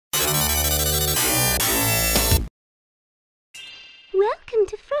Welcome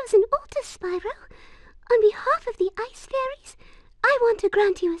to Frozen Altar, Spyro. On behalf of the Ice Fairies, I want to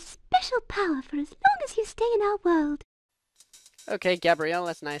grant you a special power for as long as you stay in our world. Okay, Gabrielle,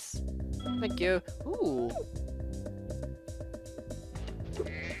 that's nice. Thank you. Ooh.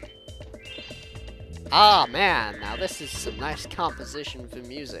 Ah, man, now this is some nice composition for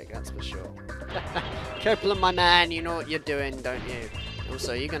music, that's for sure. Copeland, my man, you know what you're doing, don't you?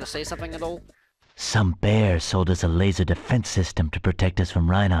 Also, you gonna say something at all? Some bear sold us a laser defense system to protect us from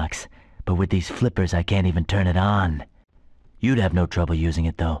Rhinox, but with these flippers I can't even turn it on. You'd have no trouble using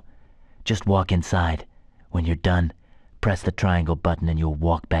it though. Just walk inside. When you're done, press the triangle button and you'll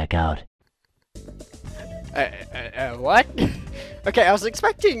walk back out. What? Okay, I was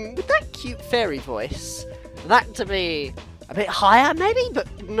expecting, with that cute fairy voice, that to be a bit higher maybe, but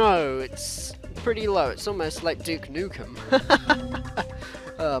no, it's pretty low. It's almost like Duke Nukem.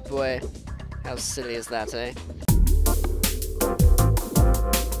 Oh boy, how silly is that, eh?